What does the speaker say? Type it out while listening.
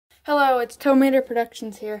Hello, it's Tomater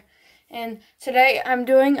Productions here, and today I'm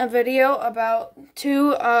doing a video about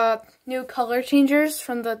two new color changers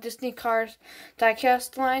from the Disney Cars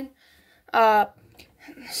diecast line,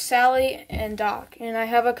 Sally and Doc, and I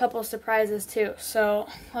have a couple surprises too, so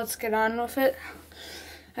let's get on with it.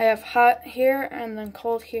 I have hot here and then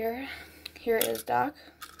cold here. Here is Doc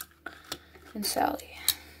and Sally.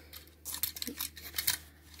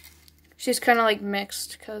 She's kind of like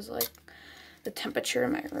mixed because like the temperature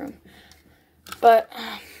in my room. But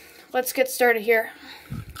let's get started here.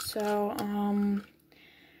 So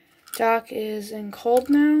Doc is in cold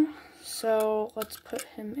now, so let's put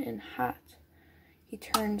him in hot. He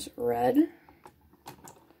turns red,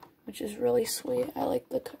 which is really sweet. I like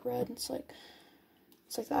the red. It's like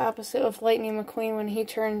the opposite of Lightning McQueen when he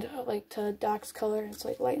turned like to Doc's color. It's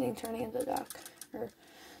like lightning turning into Doc, or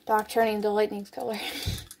Doc turning into lightning's color.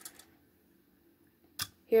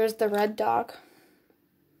 Here's the red Doc.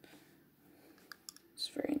 It's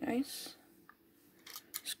very nice.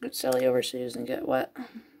 Scoot Sally over so he doesn't get wet.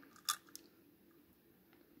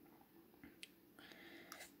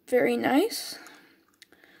 Very nice.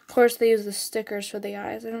 Of course, they use the stickers for the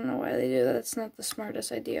eyes. I don't know why they do that. That's not the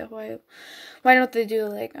smartest idea. Why don't they do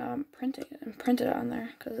like print it on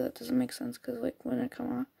there? Because that doesn't make sense. Because like when it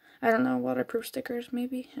come off, I don't know, waterproof stickers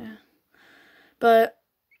maybe. Yeah, but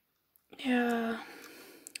yeah,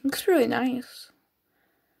 looks really nice.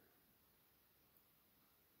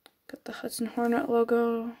 Got the Hudson Hornet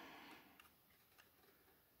logo.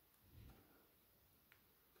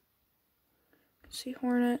 See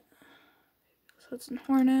Hornet. Hudson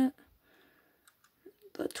Hornet.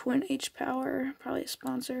 The twin H power, probably a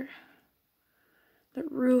sponsor. The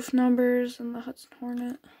roof numbers and the Hudson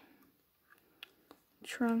Hornet.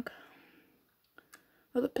 Trunk.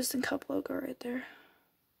 Oh, the Piston Cup logo right there.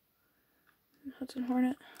 Hudson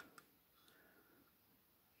Hornet.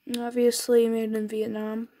 And obviously made in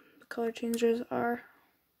Vietnam. Color changers are.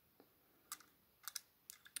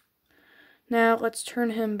 Now let's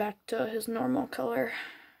turn him back to his normal color.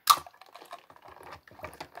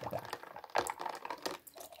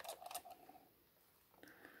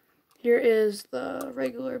 Here is the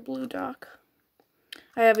regular blue Doc.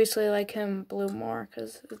 I obviously like him blue more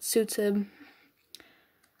because it suits him.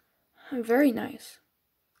 Very nice.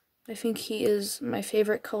 I think he is my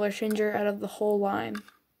favorite color changer out of the whole line.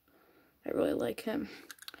 I really like him.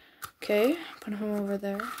 Okay, put him over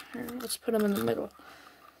there. Or let's put him in the middle.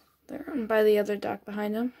 There, and by the other Doc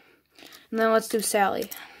behind him. And then let's do Sally.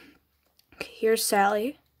 Okay, here's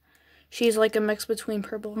Sally. She's like a mix between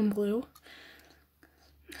purple and blue.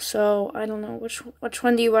 So, I don't know, which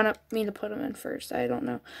one do you want me to put him in first? I don't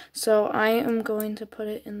know. So, I am going to put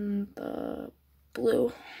it in the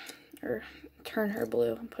blue. Or turn her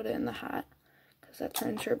blue and put it in the hot. Because that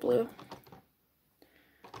turns her blue.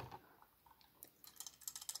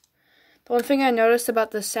 The one thing I noticed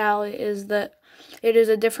about the Sally is that it is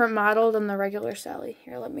a different model than the regular Sally.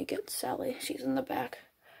 Here, let me get Sally. She's in the back.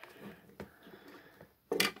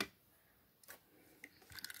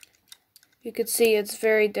 You could see it's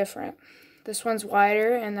very different. This one's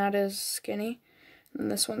wider and that is skinny.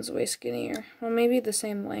 And this one's way skinnier. Well, maybe the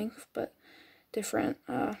same length, but different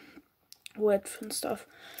width and stuff.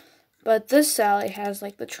 But this Sally has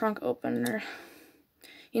like the trunk opener.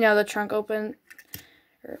 You know, the trunk open,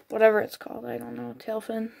 or whatever it's called, I don't know, tail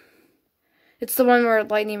fin. It's the one where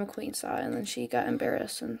Lightning McQueen saw it, and then she got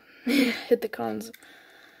embarrassed and hit the cones.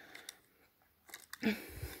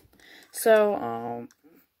 So,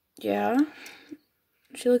 yeah,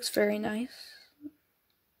 she looks very nice.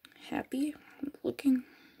 Happy looking.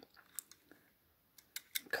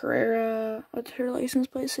 Carrera, what's her license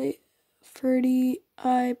plate say? 30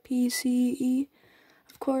 IPCE,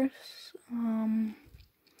 of course.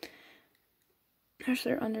 There's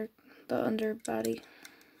their underbody.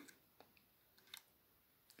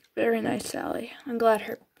 Very nice Sally. I'm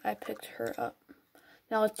glad I picked her up.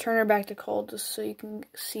 Now let's turn her back to cold just so you can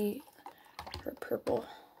see her purple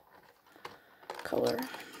color.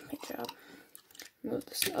 Good job. Move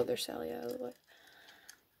this other Sally out of the way.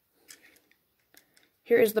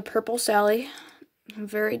 Here is the purple Sally.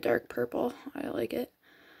 Very dark purple. I like it.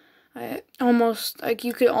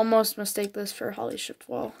 You could almost mistake this for Holly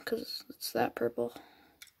Shiftwall because it's that purple.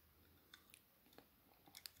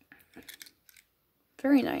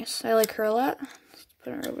 Very nice. I like her a lot. Let's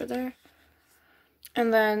put her over there.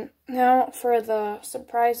 And then now for the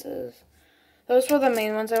surprises. Those were the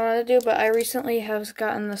main ones I wanted to do, but I recently have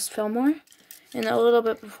gotten this Fillmore. And a little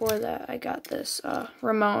bit before that, I got this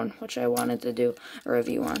Ramon, which I wanted to do a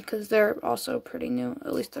review on because they're also pretty new.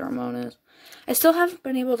 At least the Ramon is. I still haven't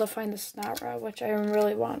been able to find the snot rod, which I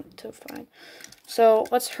really want to find. So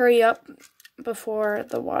let's hurry up before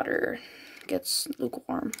the water gets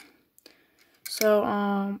lukewarm.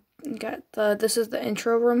 So this is the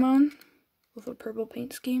intro Ramon with a purple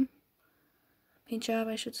paint job,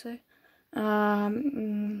 I should say.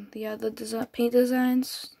 Yeah, the paint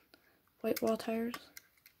designs, white wall tires.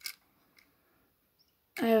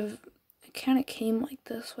 It kind of came like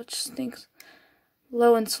this, which stinks.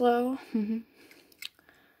 Low and slow.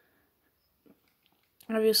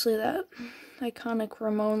 Obviously that iconic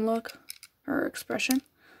Ramon look or expression.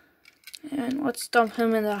 And let's dump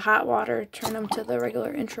him in the hot water, turn him to the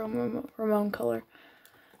regular intro Ramon color.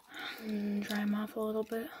 And dry him off a little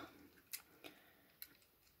bit.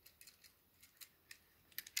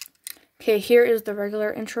 Okay, here is the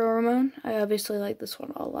regular intro Ramon. I obviously like this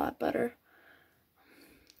one a lot better.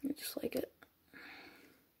 I just like it.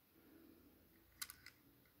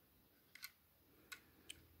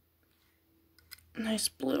 Nice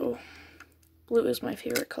blue. Blue is my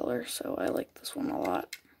favorite color, so I like this one a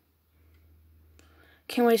lot.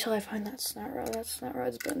 Can't wait till I find that snot rod. That snot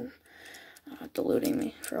rod's been deluding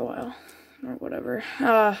me for a while, or whatever,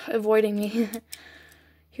 avoiding me.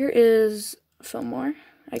 Here is Fillmore.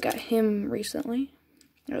 I got him recently.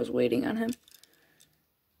 I was waiting on him.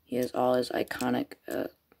 He has all his iconic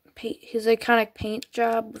paint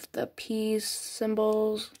job with the peace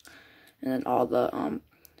symbols, and then all the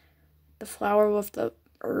flower with the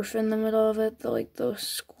earth in the middle of it, the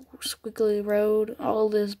squiggly road, all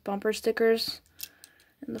of his bumper stickers,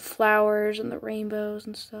 and the flowers and the rainbows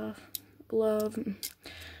and stuff. Love.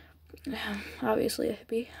 Obviously a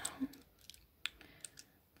hippie.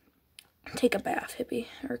 Take a bath, hippie,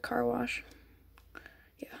 or car wash.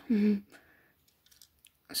 Yeah.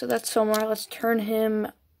 So that's Fillmore. Let's turn him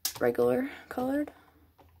regular colored.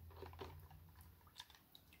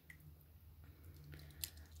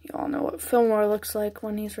 You all know what Fillmore looks like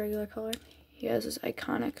when he's regular colored. He has his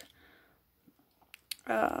iconic,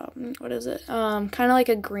 what is it? Kind of like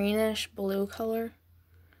a greenish blue color.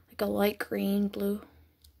 Like a light green blue.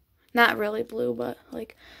 Not really blue, but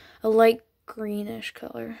like a light greenish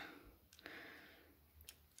color.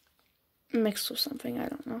 Mixed with something, I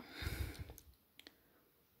don't know.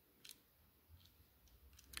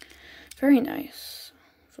 Very nice.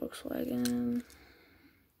 Volkswagen.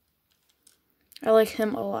 I like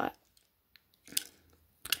him a lot.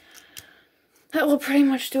 That will pretty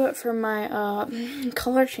much do it for my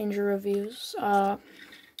color changer reviews.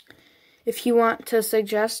 If you want to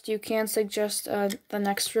suggest, you can suggest the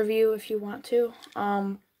next review if you want to.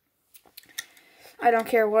 I don't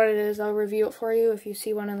care what it is, I'll review it for you. If you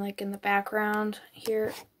see one in the background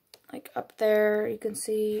here, like up there, you can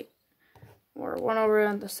see, or one over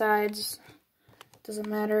on the sides, doesn't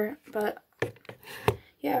matter, but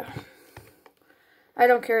yeah. I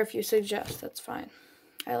don't care if you suggest, that's fine.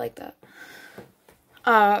 I like that.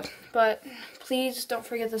 But please don't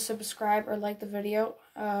forget to subscribe or like the video.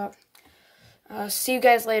 See you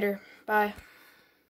guys later. Bye.